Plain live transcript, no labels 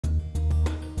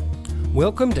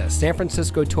Welcome to San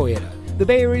Francisco Toyota, the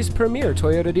Bay Area's premier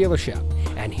Toyota dealership.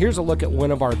 And here's a look at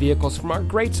one of our vehicles from our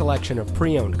great selection of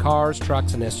pre-owned cars,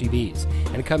 trucks, and SUVs.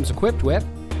 And it comes equipped with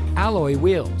alloy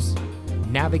wheels,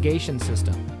 navigation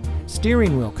system,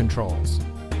 steering wheel controls,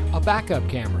 a backup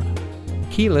camera,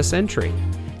 keyless entry,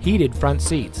 heated front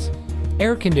seats,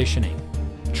 air conditioning,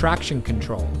 traction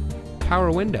control,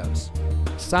 power windows,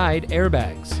 side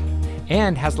airbags,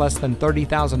 and has less than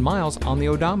 30,000 miles on the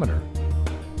odometer.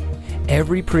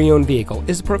 Every pre-owned vehicle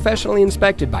is professionally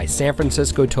inspected by San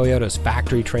Francisco Toyota's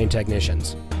factory-trained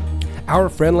technicians. Our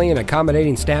friendly and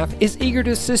accommodating staff is eager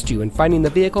to assist you in finding the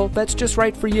vehicle that's just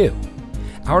right for you.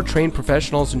 Our trained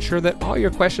professionals ensure that all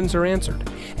your questions are answered,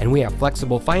 and we have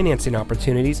flexible financing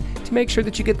opportunities to make sure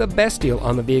that you get the best deal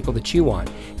on the vehicle that you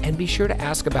want. And be sure to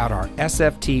ask about our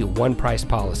SFT One Price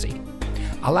policy.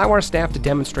 Allow our staff to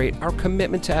demonstrate our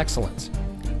commitment to excellence.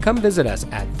 Come visit us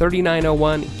at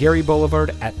 3901 Geary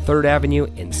Boulevard at 3rd Avenue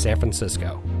in San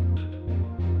Francisco.